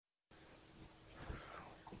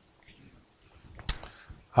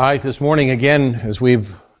All right, this morning again, as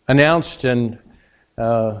we've announced and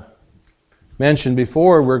mentioned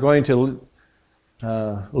before, we're going to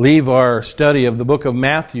leave our study of the book of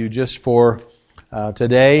Matthew just for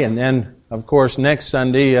today. And then, of course, next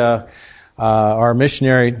Sunday, our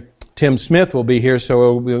missionary Tim Smith will be here,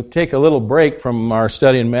 so we'll take a little break from our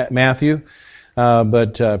study in Matthew.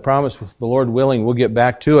 But I promise, the Lord willing, we'll get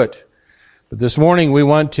back to it. But this morning we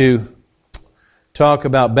want to talk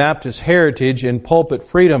about Baptist heritage and pulpit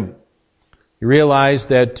freedom. You realize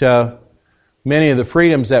that many of the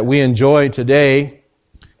freedoms that we enjoy today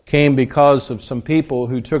came because of some people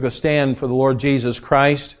who took a stand for the Lord Jesus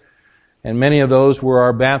Christ, and many of those were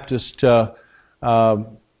our Baptist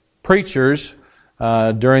preachers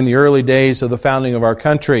during the early days of the founding of our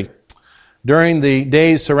country. During the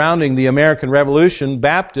days surrounding the American Revolution,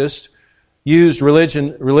 Baptists used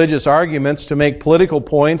religious arguments to make political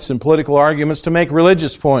points and political arguments to make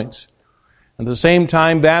religious points. At the same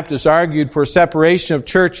time, Baptists argued for separation of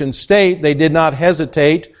church and state. They did not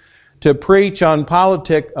hesitate to preach on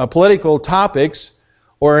political topics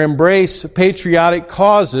or embrace patriotic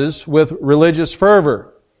causes with religious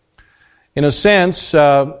fervor. In a sense,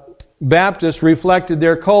 Baptists reflected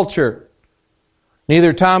their culture.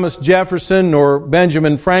 Neither Thomas Jefferson nor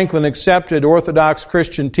Benjamin Franklin accepted Orthodox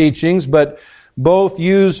Christian teachings, but both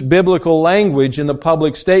used biblical language in the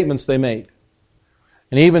public statements they made.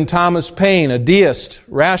 And even Thomas Paine, a deist,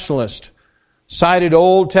 rationalist, cited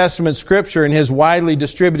Old Testament scripture in his widely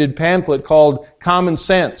distributed pamphlet called Common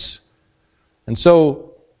Sense. And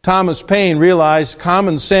so Thomas Paine realized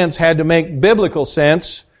common sense had to make biblical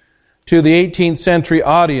sense to the 18th century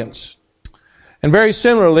audience. And very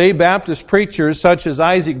similarly, Baptist preachers such as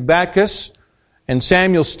Isaac Backus and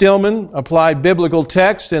Samuel Stillman applied biblical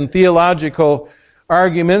texts and theological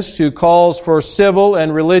arguments to calls for civil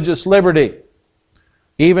and religious liberty,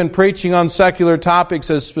 even preaching on secular topics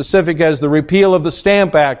as specific as the repeal of the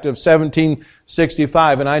Stamp Act of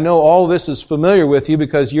 1765. And I know all this is familiar with you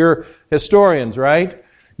because you're historians, right?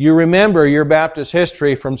 You remember your Baptist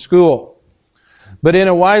history from school. But in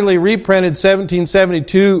a widely reprinted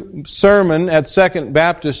 1772 sermon at Second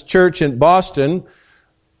Baptist Church in Boston,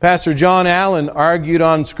 Pastor John Allen argued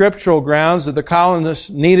on scriptural grounds that the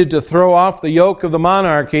colonists needed to throw off the yoke of the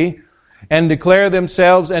monarchy and declare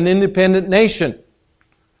themselves an independent nation.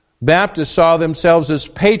 Baptists saw themselves as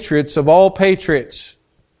patriots of all patriots.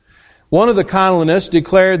 One of the colonists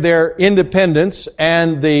declared their independence,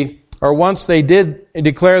 once they did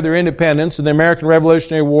declare their independence and the American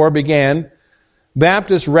Revolutionary War began,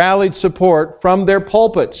 Baptists rallied support from their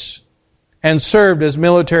pulpits and served as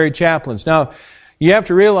military chaplains. Now, you have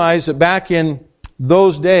to realize that back in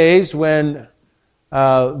those days when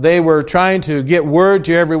they were trying to get word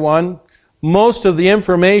to everyone, most of the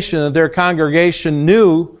information that their congregation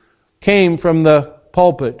knew came from the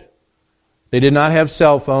pulpit. They did not have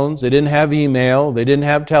cell phones, they didn't have email, they didn't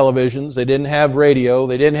have televisions, they didn't have radio,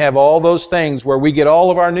 they didn't have all those things where we get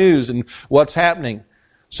all of our news and what's happening.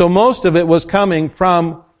 So most of it was coming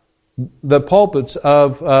from the pulpits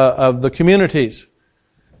of the communities.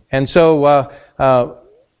 And so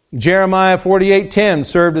Jeremiah 48:10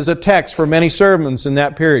 served as a text for many sermons in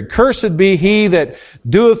that period. Cursed be he that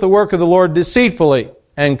doeth the work of the Lord deceitfully,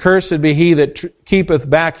 and cursed be he that keepeth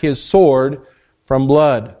back his sword from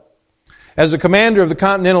blood. As the commander of the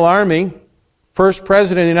Continental Army, first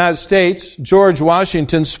President of the United States, George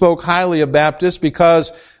Washington spoke highly of Baptists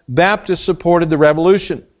because Baptists supported the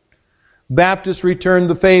Revolution. Baptists returned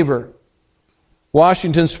the favor.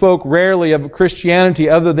 Washington spoke rarely of Christianity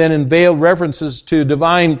other than in veiled references to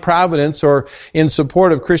divine providence or in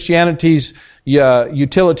support of Christianity's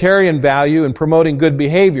utilitarian value in promoting good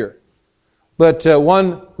behavior. But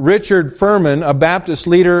one Richard Furman, a Baptist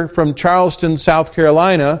leader from Charleston, South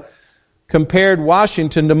Carolina, compared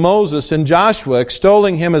Washington to Moses and Joshua,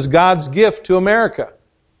 extolling him as God's gift to America.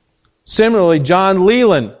 Similarly, John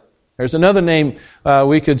Leland, there's another name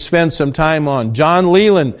we could spend some time on. John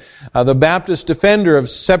Leland, the Baptist defender of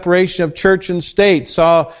separation of church and state,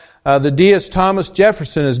 saw the deist Thomas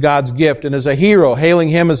Jefferson as God's gift and as a hero, hailing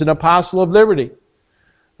him as an apostle of liberty.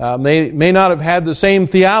 May not have had the same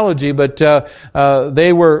theology, but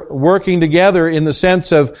they were working together in the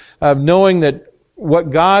sense of knowing that what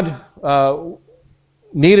God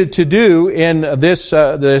needed to do in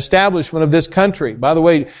the establishment of this country. By the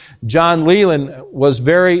way, John Leland was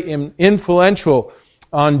very influential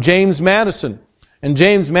on James Madison. And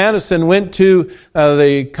James Madison went to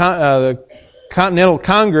the Continental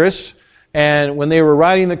Congress, and when they were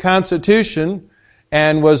writing the Constitution,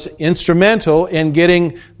 and was instrumental in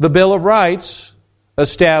getting the Bill of Rights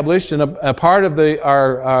established and a part of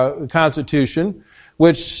our Constitution,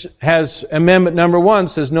 which has amendment number 1,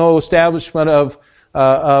 says no establishment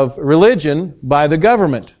of religion by the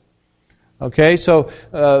government. Okay, so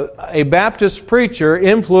a Baptist preacher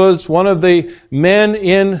influenced one of the men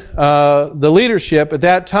in the leadership at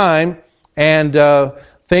that time, and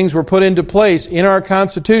things were put into place in our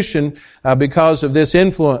Constitution because of this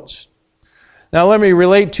influence. Now let me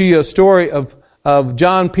relate to you a story of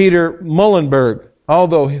John Peter Muhlenberg.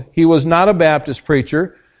 Although he was not a Baptist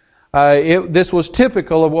preacher, this was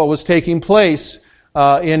typical of what was taking place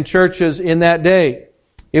in churches in that day.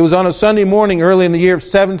 It was on a Sunday morning early in the year of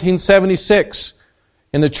 1776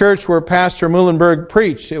 in the church where Pastor Muhlenberg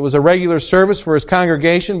preached. It was a regular service for his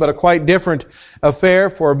congregation, but a quite different affair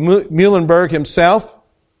for Muhlenberg himself.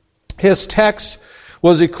 His text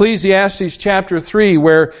was Ecclesiastes chapter 3,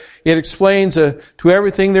 where it explains to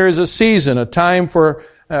everything there is a season, a time for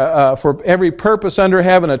every purpose under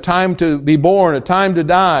heaven, a time to be born, a time to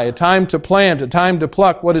die, a time to plant, a time to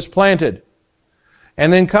pluck what is planted.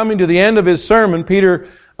 And then coming to the end of his sermon, Peter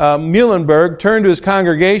Muhlenberg turned to his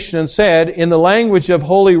congregation and said, in the language of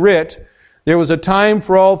Holy Writ, there was a time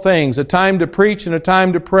for all things, a time to preach and a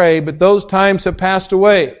time to pray, but those times have passed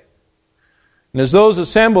away. And as those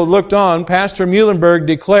assembled looked on, Pastor Muhlenberg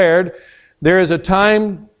declared, there is a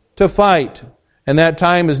time to fight, and that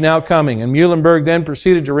time is now coming. And Muhlenberg then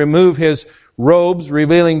proceeded to remove his robes,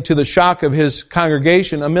 revealing to the shock of his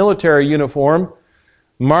congregation a military uniform.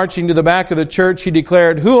 Marching to the back of the church, he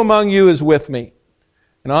declared, who among you is with me?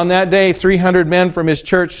 And on that day, 300 men from his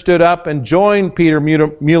church stood up and joined Peter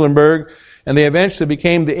Muhlenberg, and they eventually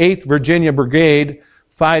became the 8th Virginia Brigade,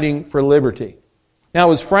 fighting for liberty. Now it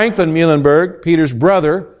was Franklin Muhlenberg, Peter's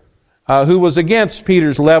brother, who was against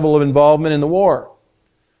Peter's level of involvement in the war.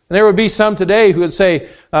 And there would be some today who would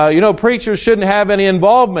say, preachers shouldn't have any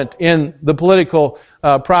involvement in the political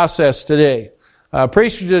process today.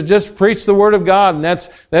 Preachers just preach the Word of God, and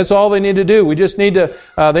that's all they need to do.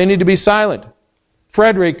 They need to be silent.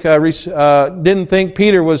 Frederick didn't think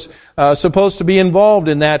Peter was supposed to be involved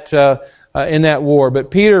in that war,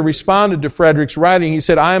 but Peter responded to Frederick's writing. He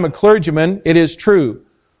said, I am a clergyman, it is true,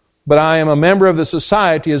 but I am a member of the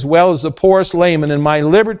society as well as the poorest layman, and my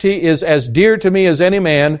liberty is as dear to me as any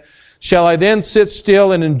man. Shall I then sit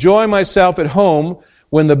still and enjoy myself at home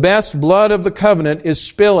when the best blood of the covenant is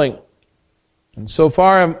spilling? And so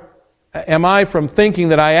far am I from thinking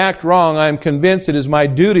that I act wrong, I am convinced it is my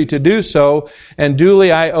duty to do so, and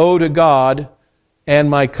duly I owe to God and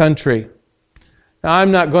my country. Now,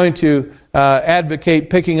 I'm not going to advocate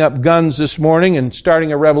picking up guns this morning and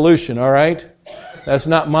starting a revolution, all right? That's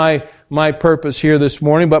not my purpose here this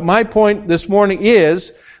morning. But my point this morning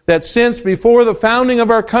is that since before the founding of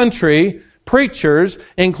our country, preachers,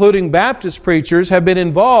 including Baptist preachers, have been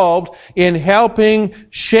involved in helping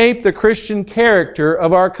shape the Christian character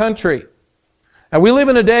of our country. And we live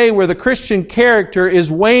in a day where the Christian character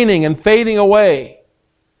is waning and fading away.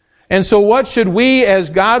 And so what should we as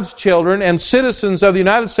God's children and citizens of the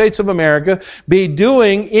United States of America be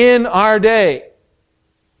doing in our day?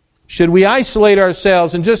 Should we isolate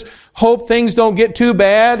ourselves and just hope things don't get too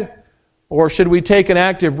bad? Or should we take an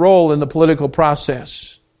active role in the political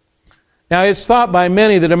process? Now, it's thought by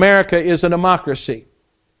many that America is a democracy.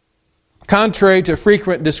 Contrary to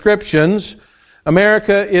frequent descriptions,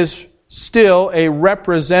 America is still a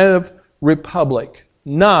representative republic,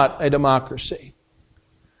 not a democracy.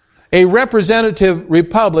 A representative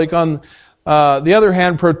republic, on the other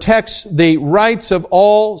hand, protects the rights of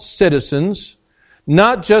all citizens,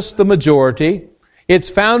 not just the majority. It's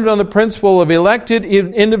founded on the principle of elected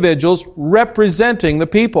individuals representing the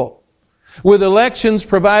people, with elections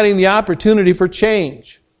providing the opportunity for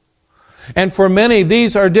change. And for many,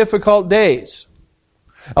 these are difficult days.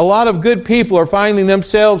 A lot of good people are finding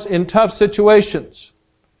themselves in tough situations.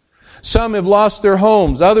 Some have lost their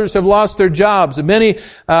homes. Others have lost their jobs. And many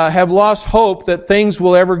have lost hope that things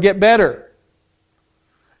will ever get better.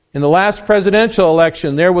 In the last presidential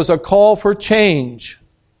election, there was a call for change.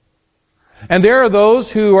 And there are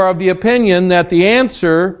those who are of the opinion that the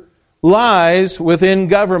answer lies within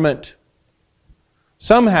government.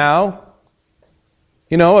 Somehow,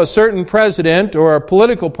 a certain president or a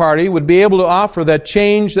political party would be able to offer that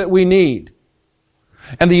change that we need.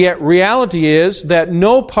 And the reality is that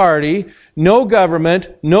no party, no government,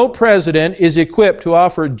 no president is equipped to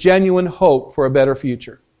offer genuine hope for a better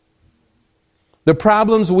future. The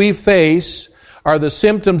problems we face are the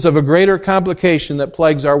symptoms of a greater complication that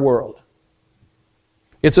plagues our world.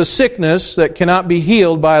 It's a sickness that cannot be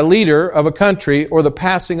healed by a leader of a country or the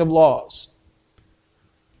passing of laws.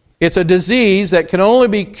 It's a disease that can only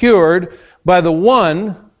be cured by the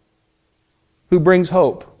one who brings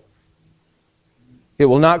hope. It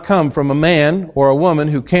will not come from a man or a woman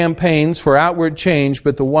who campaigns for outward change,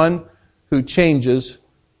 but the one who changes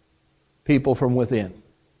people from within.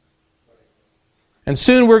 And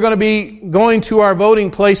soon we're going to be going to our voting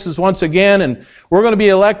places once again, and we're going to be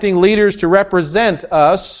electing leaders to represent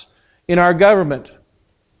us in our government.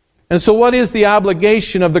 And so what is the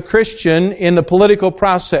obligation of the Christian in the political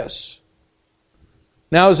process?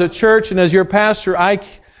 Now, as a church and as your pastor, I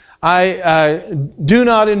do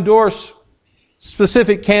not endorse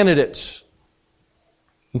specific candidates.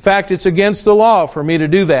 In fact, it's against the law for me to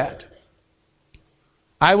do that.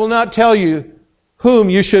 I will not tell you whom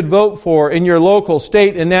you should vote for in your local,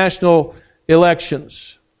 state, and national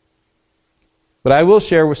elections. But I will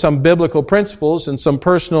share with some biblical principles and some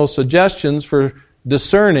personal suggestions for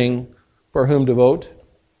discerning for whom to vote.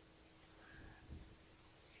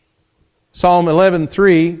 Psalm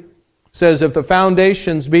 11:3 says, "If the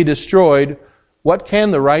foundations be destroyed, what can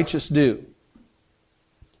the righteous do?"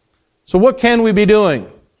 So what can we be doing?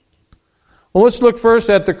 Well, let's look first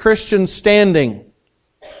at the Christian standing.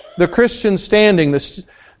 The Christian standing. The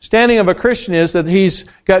standing of a Christian is that he's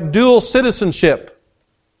got dual citizenship.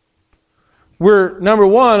 We're, number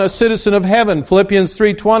one, a citizen of heaven. Philippians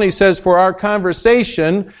 3:20 says, "For our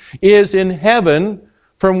conversation is in heaven,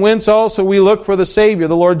 from whence also we look for the Savior,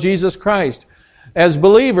 the Lord Jesus Christ." As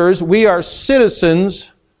believers, we are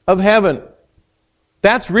citizens of heaven.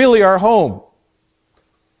 That's really our home.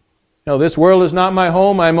 No, this world is not my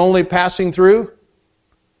home. I'm only passing through.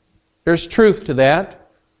 There's truth to that.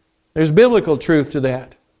 There's biblical truth to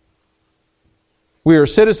that. We are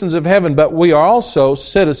citizens of heaven, but we are also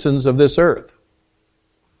citizens of this earth.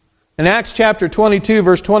 In Acts chapter 22,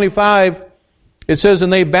 verse 25, it says,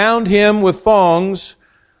 "And they bound him with thongs.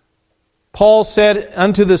 Paul said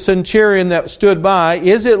unto the centurion that stood by,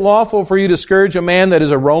 Is it lawful for you to scourge a man that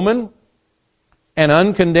is a Roman and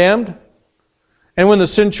uncondemned? And when the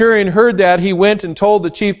centurion heard that, he went and told the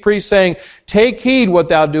chief priest, saying, Take heed what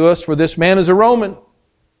thou doest, for this man is a Roman.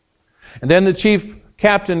 And then the chief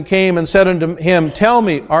captain came and said unto him, Tell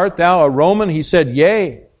me, art thou a Roman? He said,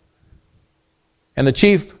 Yea. And the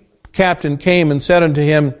chief captain came and said unto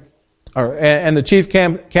him, and the chief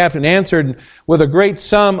captain answered, With a great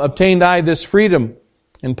sum obtained I this freedom.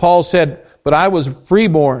 And Paul said, But I was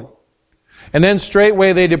freeborn. And then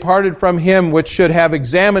straightway they departed from him which should have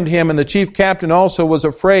examined him, and the chief captain also was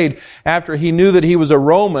afraid after he knew that he was a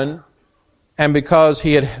Roman, and because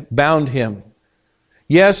he had bound him.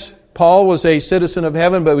 Yes, Paul was a citizen of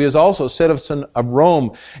heaven, but he was also a citizen of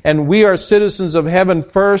Rome. And we are citizens of heaven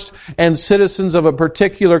first, and citizens of a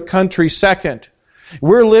particular country second.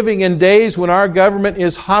 We're living in days when our government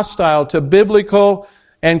is hostile to biblical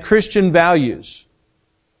and Christian values.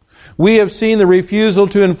 We have seen the refusal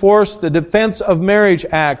to enforce the Defense of Marriage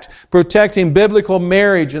Act, protecting biblical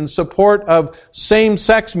marriage and support of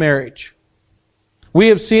same-sex marriage. We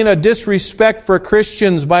have seen a disrespect for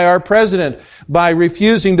Christians by our president by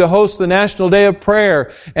refusing to host the National Day of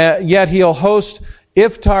Prayer, yet he'll host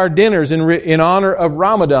iftar dinners in honor of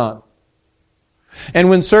Ramadan. And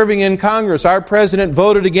when serving in Congress, our president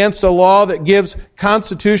voted against a law that gives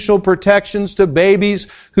constitutional protections to babies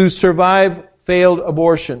who survive failed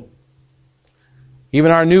abortion.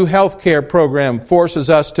 Even our new health care program forces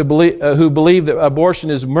us to who believe that abortion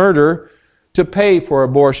is murder to pay for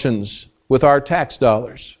abortions with our tax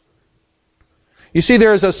dollars. You see,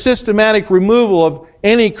 there is a systematic removal of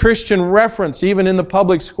any Christian reference, even in the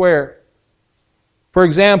public square. For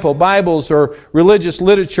example, Bibles or religious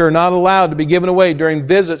literature are not allowed to be given away during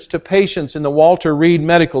visits to patients in the Walter Reed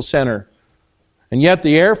Medical Center. And yet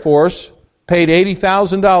the Air Force paid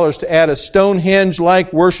 $80,000 to add a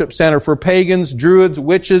Stonehenge-like worship center for pagans, Druids,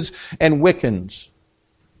 witches, and Wiccans.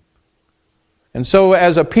 And so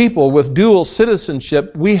as a people with dual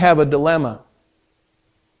citizenship, we have a dilemma.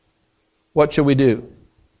 What should we do?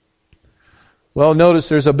 Well, notice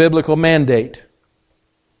there's a biblical mandate.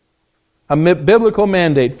 A biblical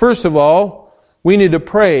mandate. First of all, we need to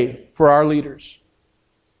pray for our leaders.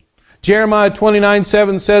 Jeremiah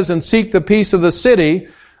 29:7 says, And seek the peace of the city,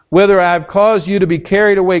 whither I have caused you to be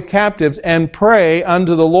carried away captives, and pray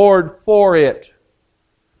unto the Lord for it.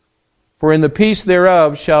 For in the peace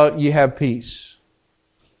thereof shall ye have peace.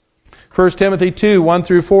 1 Timothy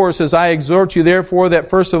 2:1-4 says, I exhort you therefore that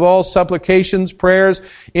first of all supplications, prayers,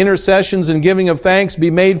 intercessions, and giving of thanks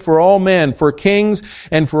be made for all men, for kings,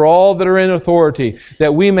 and for all that are in authority,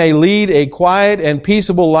 that we may lead a quiet and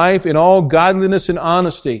peaceable life in all godliness and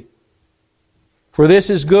honesty. For this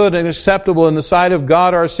is good and acceptable in the sight of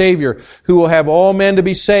God our Savior, who will have all men to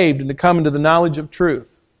be saved and to come into the knowledge of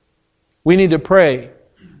truth. We need to pray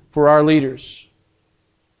for our leaders.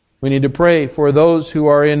 We need to pray for those who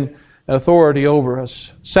are in authority over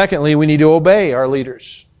us. Secondly, we need to obey our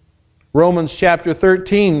leaders. Romans chapter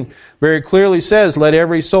 13 very clearly says, "Let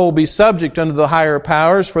every soul be subject unto the higher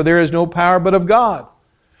powers, for there is no power but of God.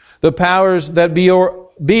 The powers that be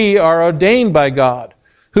are ordained by God.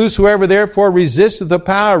 Whosoever therefore resisteth the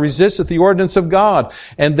power, resisteth the ordinance of God.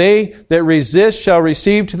 And they that resist shall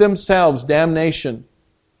receive to themselves damnation."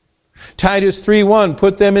 Titus 3:1,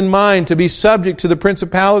 "Put them in mind to be subject to the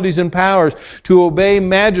principalities and powers, to obey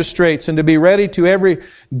magistrates, and to be ready to every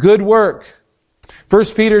good work."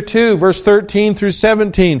 1 Peter 2, verse 13 through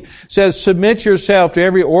 17 says, "Submit yourself to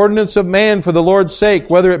every ordinance of man for the Lord's sake,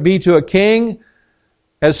 whether it be to a king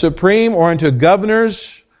as supreme, or unto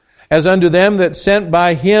governors, as unto them that sent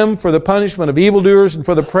by him for the punishment of evildoers and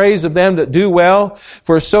for the praise of them that do well.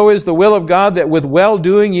 For so is the will of God, that with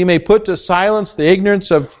well-doing ye may put to silence the ignorance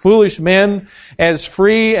of foolish men, as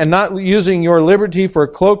free, and not using your liberty for a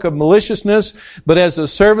cloak of maliciousness, but as the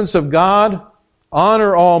servants of God.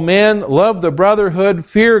 Honor all men, love the brotherhood,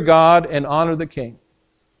 fear God, and honor the king."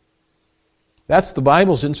 That's the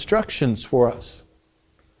Bible's instructions for us.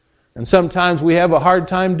 And sometimes we have a hard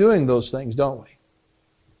time doing those things, don't we?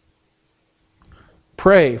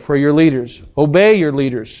 Pray for your leaders. Obey your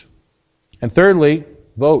leaders. And thirdly,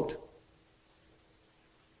 vote.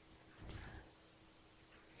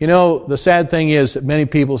 You know, the sad thing is that many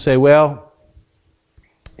people say, well,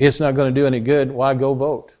 it's not going to do any good. Why go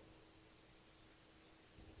vote?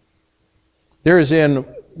 There's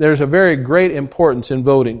a very great importance in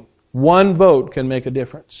voting. One vote can make a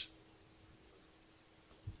difference.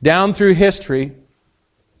 Down through history,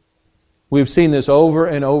 we've seen this over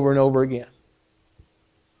and over and over again.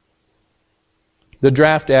 The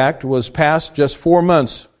Draft Act was passed just 4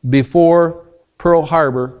 months before Pearl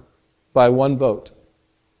Harbor by one vote.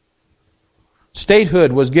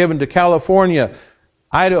 Statehood was given to California,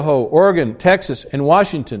 Idaho, Oregon, Texas, and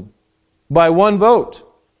Washington by one vote.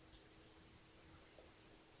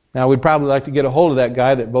 Now, we'd probably like to get a hold of that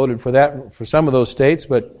guy that voted for that for some of those states,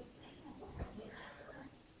 but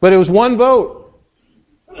it was one vote.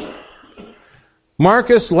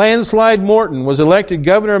 Marcus Landslide Morton was elected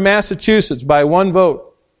governor of Massachusetts by one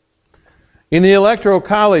vote. In the Electoral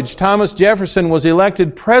College, Thomas Jefferson was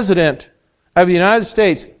elected president of the United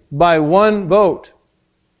States by one vote.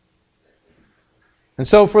 And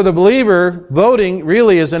so for the believer, voting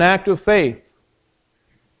really is an act of faith.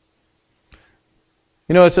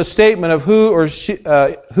 You know, it's a statement of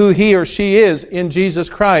who he or she is in Jesus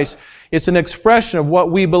Christ. It's an expression of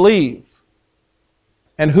what we believe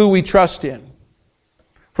and who we trust in.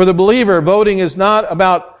 For the believer, voting is not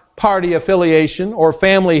about party affiliation or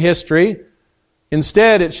family history.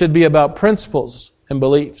 Instead, it should be about principles and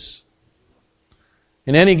beliefs.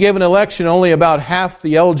 In any given election, only about half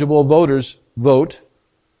the eligible voters vote.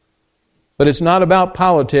 But it's not about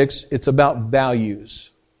politics, it's about values.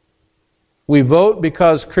 We vote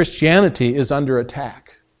because Christianity is under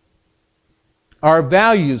attack. Our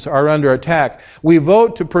values are under attack. We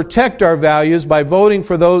vote to protect our values by voting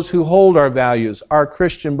for those who hold our values, our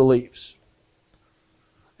Christian beliefs.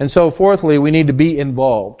 And so, fourthly, we need to be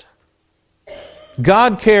involved.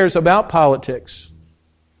 God cares about politics.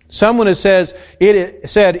 Someone has said,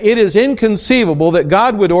 it is inconceivable that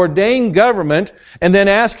God would ordain government and then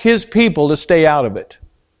ask His people to stay out of it.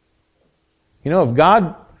 You know, if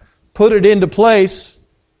God put it into place,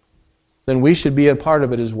 then we should be a part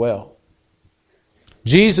of it as well.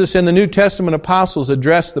 Jesus and the New Testament apostles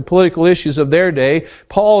addressed the political issues of their day.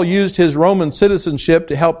 Paul used his Roman citizenship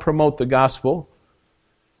to help promote the gospel.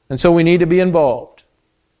 And so we need to be involved.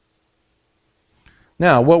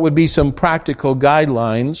 Now, what would be some practical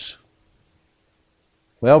guidelines?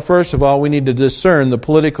 Well, first of all, we need to discern the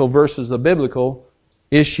political versus the biblical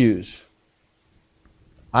issues.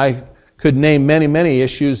 I could name many, many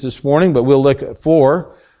issues this morning, but we'll look at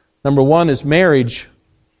 4. Number 1 is marriage.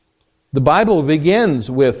 The Bible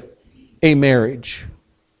begins with a marriage.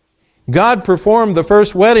 God performed the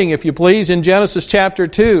first wedding, if you please, in Genesis chapter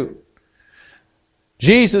 2.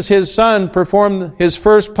 Jesus, His Son, performed His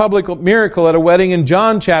first public miracle at a wedding in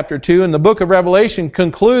John chapter 2, and the book of Revelation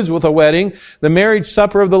concludes with a wedding, the marriage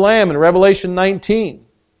supper of the Lamb in Revelation 19.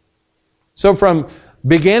 So from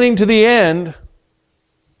beginning to the end,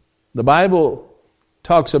 the Bible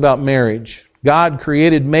talks about marriage. God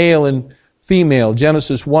created male and female,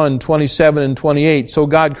 Genesis 1, 27 and 28. So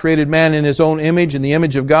God created man in His own image. In the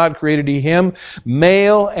image of God created He him.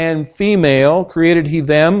 Male and female created He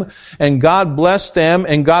them. And God blessed them,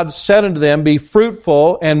 and God said unto them, Be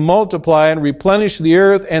fruitful, and multiply, and replenish the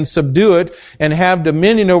earth, and subdue it, and have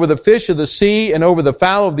dominion over the fish of the sea, and over the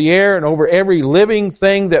fowl of the air, and over every living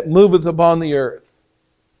thing that moveth upon the earth.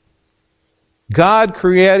 God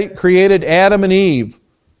created Adam and Eve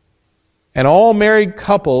and all married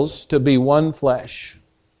couples to be one flesh.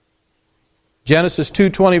 Genesis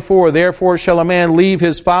 2:24, therefore shall a man leave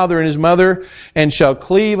his father and his mother, and shall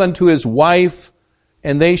cleave unto his wife,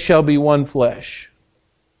 and they shall be one flesh.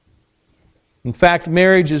 In fact,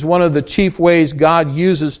 marriage is one of the chief ways God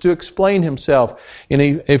uses to explain Himself.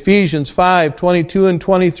 In Ephesians 5:22 and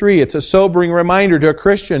 23, it's a sobering reminder to a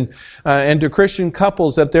Christian and to Christian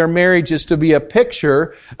couples that their marriage is to be a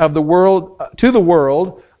picture of the world, to the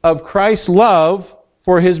world, of Christ's love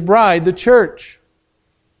for His bride, the church.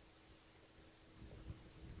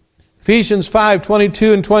 Ephesians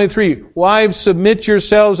 5:22 and 23, wives, submit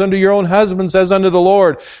yourselves unto your own husbands as unto the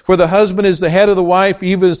Lord. For the husband is the head of the wife,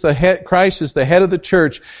 even as Christ is the head of the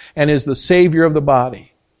church and is the Savior of the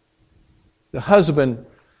body. The husband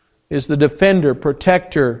is the defender,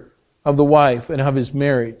 protector of the wife and of his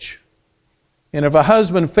marriage. And if a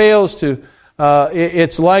husband fails to,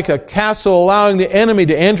 it's like a castle allowing the enemy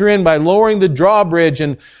to enter in by lowering the drawbridge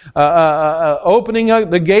and opening up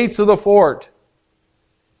the gates of the fort.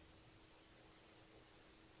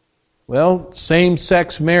 Well,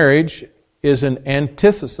 same-sex marriage is an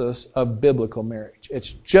antithesis of biblical marriage.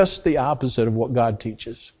 It's just the opposite of what God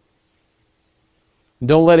teaches.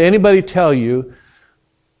 Don't let anybody tell you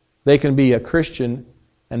they can be a Christian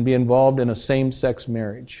and be involved in a same-sex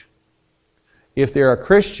marriage. If they're a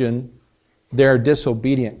Christian, they're a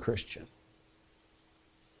disobedient Christian.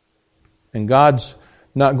 And God's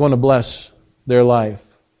not going to bless their life.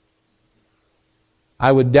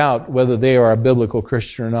 I would doubt whether they are a biblical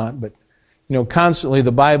Christian or not, but constantly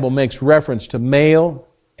the Bible makes reference to male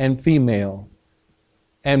and female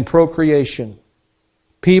and procreation.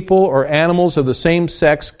 People or animals of the same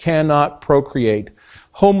sex cannot procreate.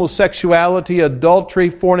 Homosexuality, adultery,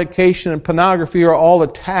 fornication, and pornography are all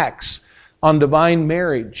attacks on divine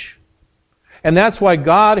marriage. And that's why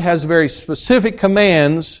God has very specific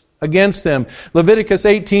commands against them. Leviticus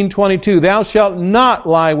 18:22, thou shalt not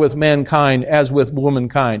lie with mankind as with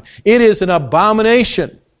womankind. It is an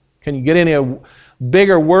abomination. Can you get any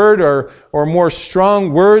bigger word or more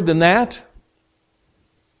strong word than that?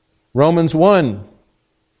 Romans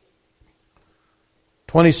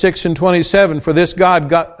 1:26 and 27, for this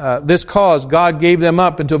cause God gave them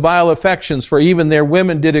up into vile affections, for even their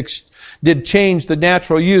women did change the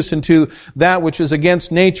natural use into that which is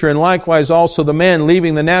against nature, and likewise also the men,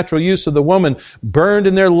 leaving the natural use of the woman, burned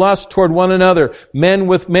in their lust toward one another, men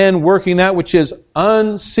with men, working that which is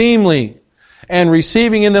unseemly, and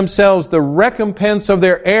receiving in themselves the recompense of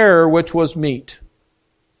their error, which was meet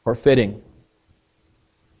or fitting.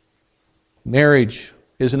 Marriage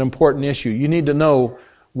is an important issue. You need to know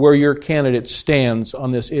where your candidate stands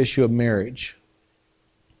on this issue of marriage.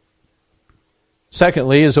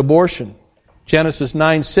 Secondly is abortion. Genesis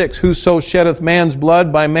 9:6, whoso sheddeth man's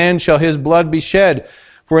blood, by man shall his blood be shed,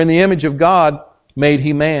 for in the image of God made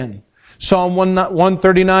he man. Psalm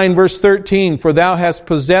 139 verse 13, for thou hast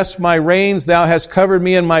possessed my reins, thou hast covered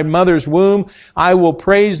me in my mother's womb. I will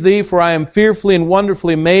praise thee, for I am fearfully and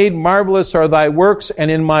wonderfully made. Marvelous are thy works,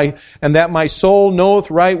 and that my soul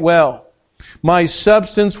knoweth right well. My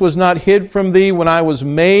substance was not hid from thee when I was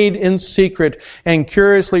made in secret and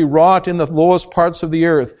curiously wrought in the lowest parts of the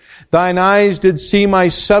earth. Thine eyes did see my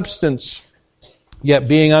substance, yet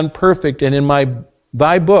being unperfect, and in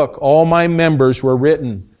thy book all my members were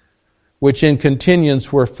written, which in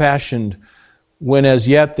continuance were fashioned, when as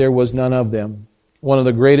yet there was none of them. One of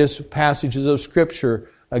the greatest passages of Scripture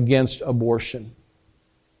against abortion.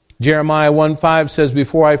 Jeremiah 1:5 says,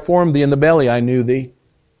 before I formed thee in the belly I knew thee.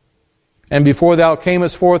 And before thou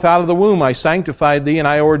camest forth out of the womb I sanctified thee, and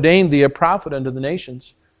I ordained thee a prophet unto the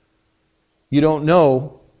nations. You don't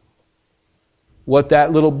know what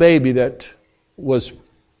that little baby that was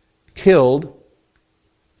killed,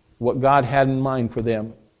 what God had in mind for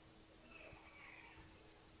them.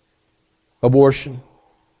 Abortion.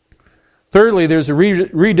 Thirdly, there's a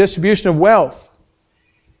redistribution of wealth.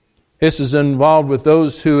 This is involved with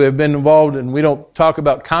those who have been involved, and we don't talk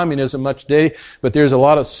about communism much today, but there's a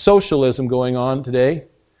lot of socialism going on today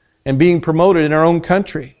and being promoted in our own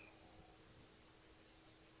country.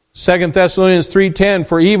 2 Thessalonians 3:10,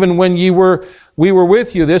 for even when we were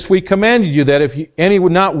with you, this we commanded you, that if any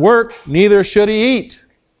would not work, neither should he eat.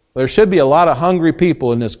 There should be a lot of hungry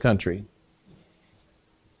people in this country.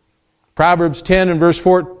 Proverbs 10 and verse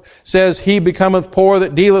 4 says, he becometh poor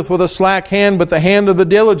that dealeth with a slack hand, but the hand of the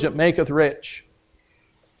diligent maketh rich.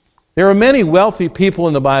 There are many wealthy people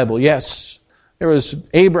in the Bible. Yes, there was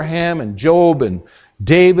Abraham and Job and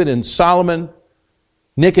David and Solomon,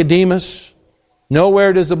 Nicodemus,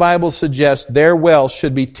 Nowhere does the Bible suggest their wealth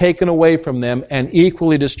should be taken away from them and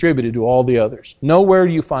equally distributed to all the others. Nowhere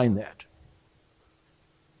do you find that.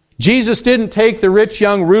 Jesus didn't take the rich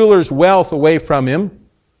young ruler's wealth away from him,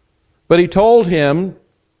 but He told him,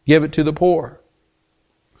 give it to the poor.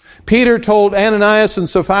 Peter told Ananias and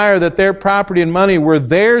Sapphira that their property and money were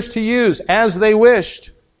theirs to use as they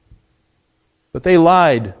wished. But they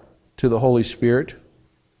lied to the Holy Spirit.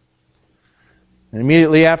 And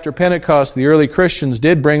immediately after Pentecost, the early Christians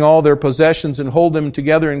did bring all their possessions and hold them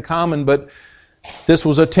together in common, but this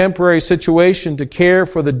was a temporary situation to care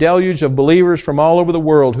for the deluge of believers from all over the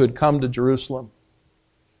world who had come to Jerusalem.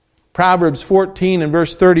 Proverbs 14 and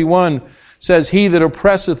verse 31 says, He that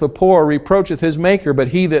oppresseth the poor reproacheth his Maker, but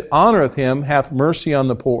he that honoreth him hath mercy on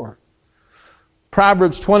the poor.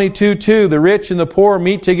 Proverbs 22:2, the rich and the poor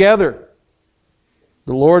meet together.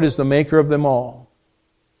 The Lord is the Maker of them all.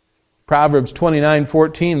 Proverbs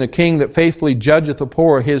 29:14, the king that faithfully judgeth the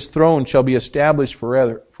poor, his throne shall be established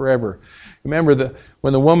forever. Remember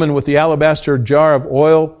when the woman with the alabaster jar of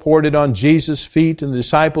oil poured it on Jesus' feet, and the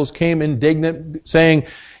disciples came indignant, saying,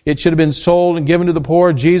 it should have been sold and given to the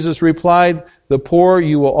poor. Jesus replied, the poor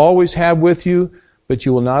you will always have with you, but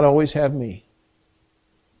you will not always have me.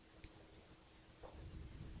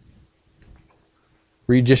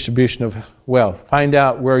 Redistribution of wealth. Find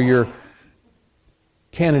out where your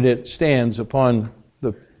candidate stands upon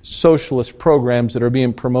the socialist programs that are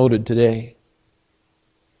being promoted today.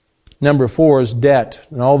 Number 4 is debt.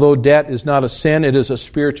 And although debt is not a sin, it is a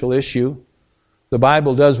spiritual issue. The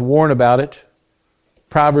Bible does warn about it.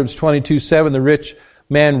 Proverbs 22:7, the rich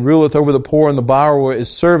man ruleth over the poor, and the borrower is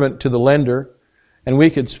servant to the lender. And we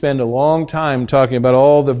could spend a long time talking about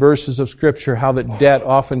all the verses of Scripture, how that debt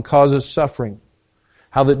often causes suffering,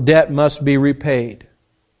 how that debt must be repaid.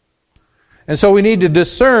 And so we need to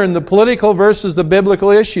discern the political versus the biblical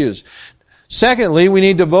issues. Secondly, we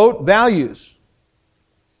need to vote values.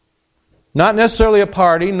 Not necessarily a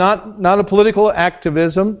party, not a political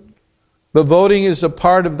activism, but voting is a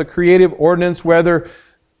part of the creative ordinance rather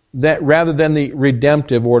than the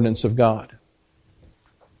redemptive ordinance of God.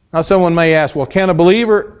 Now someone may ask, well, can a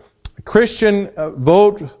believer, a Christian,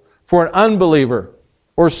 vote for an unbeliever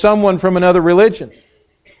or someone from another religion?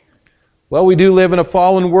 Well, we do live in a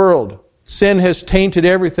fallen world. Sin has tainted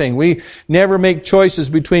everything. We never make choices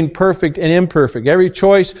between perfect and imperfect. Every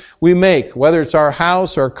choice we make, whether it's our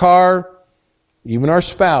house, our car, even our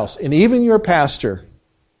spouse, and even your pastor,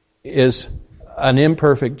 is an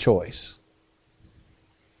imperfect choice.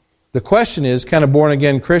 The question is, can a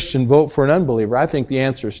born-again Christian vote for an unbeliever? I think the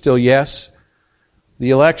answer is still yes.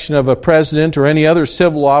 The election of a president or any other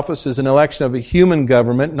civil office is an election of a human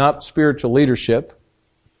government, not spiritual leadership.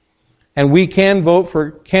 And we can vote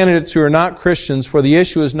for candidates who are not Christians, for the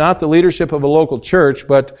issue is not the leadership of a local church,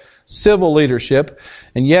 but civil leadership.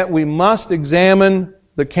 And yet we must examine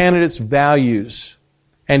the candidate's values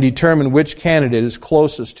and determine which candidate is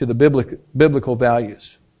closest to the biblical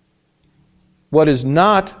values. What is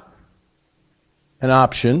not an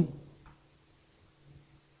option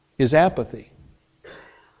is apathy.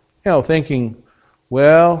 Thinking,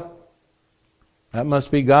 well, that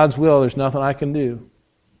must be God's will. There's nothing I can do.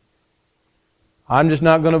 I'm just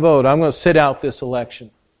not going to vote. I'm going to sit out this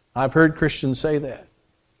election. I've heard Christians say that.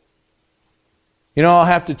 I'll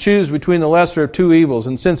have to choose between the lesser of two evils.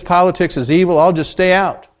 And since politics is evil, I'll just stay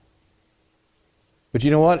out. But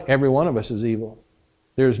you know what? Every one of us is evil.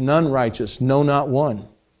 There's none righteous, no, not one.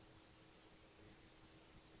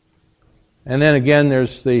 And then again,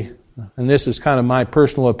 there's and this is kind of my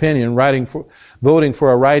personal opinion, voting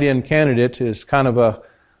for a write-in candidate is kind of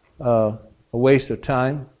a waste of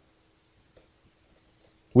time.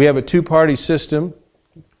 We have a two-party system.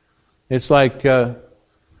 It's like,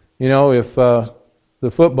 if the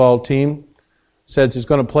football team says it's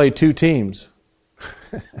going to play two teams,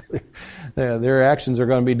 their actions are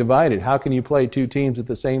going to be divided. How can you play two teams at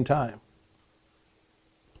the same time?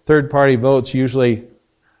 Third-party votes usually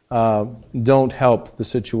don't help the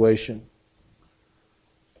situation.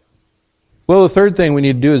 Well, the third thing we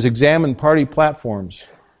need to do is examine party platforms.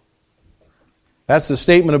 That's the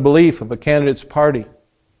statement of belief of a candidate's party.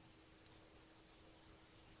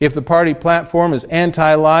 If the party platform is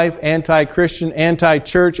anti-life, anti-Christian,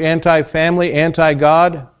 anti-church, anti-family,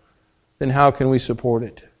 anti-God, then how can we support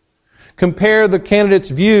it? Compare the candidates'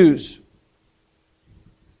 views.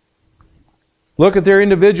 Look at their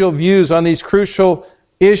individual views on these crucial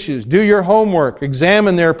issues. Do your homework.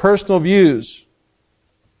 Examine their personal views.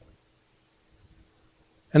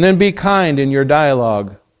 And then be kind in your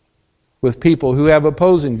dialogue with people who have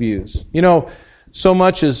opposing views. So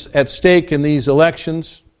much is at stake in these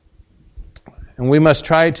elections. And we must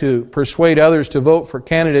try to persuade others to vote for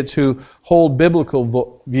candidates who hold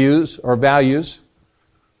biblical views or values.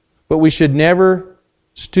 But we should never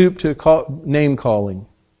stoop to name calling.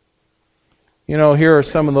 You know, here are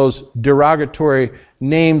some of those derogatory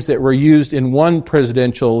names that were used in one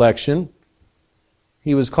presidential election.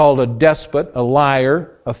 He was called a despot, a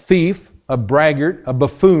liar, a thief, a braggart, a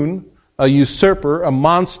buffoon, a usurper, a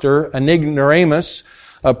monster, an ignoramus,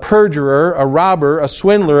 a perjurer, a robber, a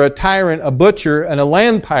swindler, a tyrant, a butcher, and a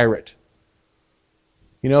land pirate.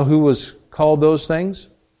 You know who was called those things?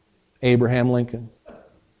 Abraham Lincoln.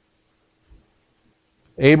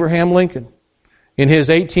 Abraham Lincoln. In his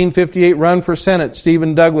 1858 run for Senate,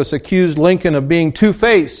 Stephen Douglas accused Lincoln of being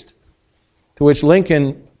two-faced, to which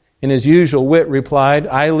Lincoln, in his usual wit, replied,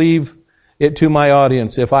 "I leave it to my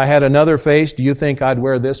audience. If I had another face, do you think I'd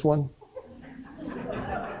wear this one?"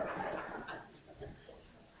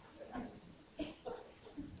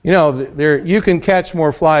 You know, you can catch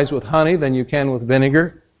more flies with honey than you can with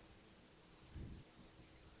vinegar.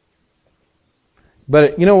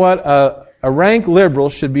 But you know what? A rank liberal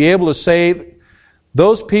should be able to say,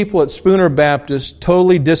 those people at Spooner Baptist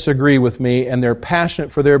totally disagree with me and they're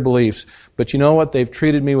passionate for their beliefs. But you know what? They've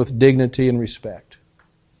treated me with dignity and respect.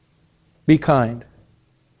 Be kind.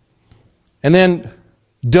 And then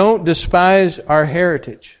don't despise our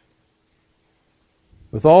heritage.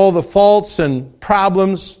 With all the faults and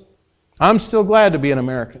problems, I'm still glad to be an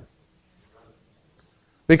American.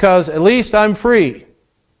 Because at least I'm free.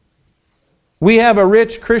 We have a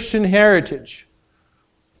rich Christian heritage.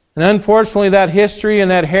 And unfortunately, that history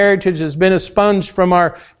and that heritage has been expunged from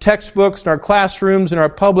our textbooks and our classrooms and our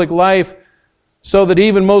public life so that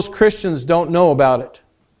even most Christians don't know about it.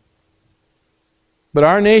 But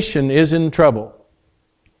our nation is in trouble.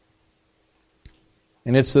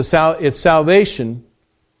 And its salvation.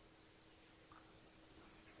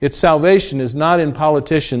 Its salvation is not in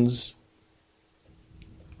politicians.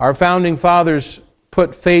 Our founding fathers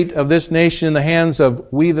put fate of this nation in the hands of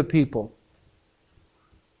we the people.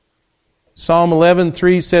 Psalm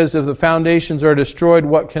 11:3 says, if the foundations are destroyed,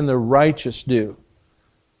 what can the righteous do?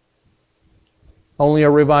 Only a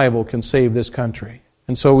revival can save this country.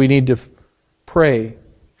 And so we need to pray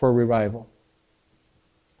for revival.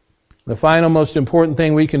 The final most important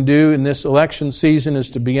thing we can do in this election season is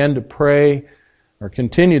to begin to pray or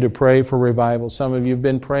continue to pray for revival. Some of you have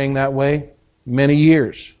been praying that way many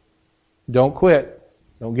years. Don't quit.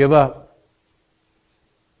 Don't give up.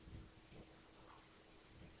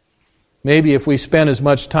 Maybe if we spend as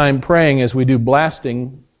much time praying as we do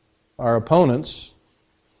blasting our opponents,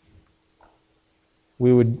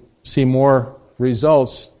 we would see more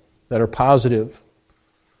results that are positive.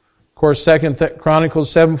 Of course, 2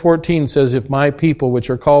 Chronicles 7:14 says, if my people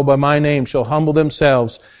which are called by my name shall humble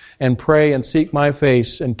themselves and pray and seek my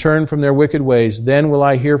face and turn from their wicked ways, then will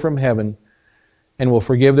I hear from heaven and will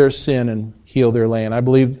forgive their sin and heal their land. I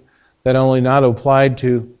believe that only not applied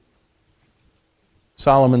to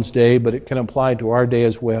Solomon's day, but it can apply to our day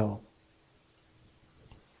as well.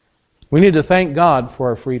 We need to thank God for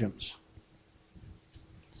our freedoms.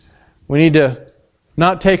 We need to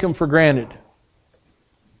not take them for granted.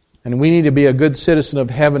 And we need to be a good citizen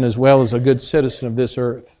of heaven as well as a good citizen of this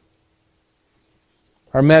earth.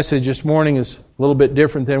 Our message this morning is a little bit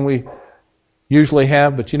different than we usually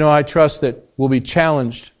have, but I trust that we'll be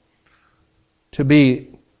challenged to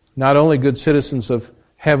be not only good citizens of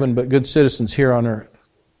heaven, but good citizens here on earth.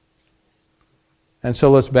 And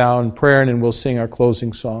so let's bow in prayer and we'll sing our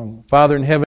closing song. Father in heaven,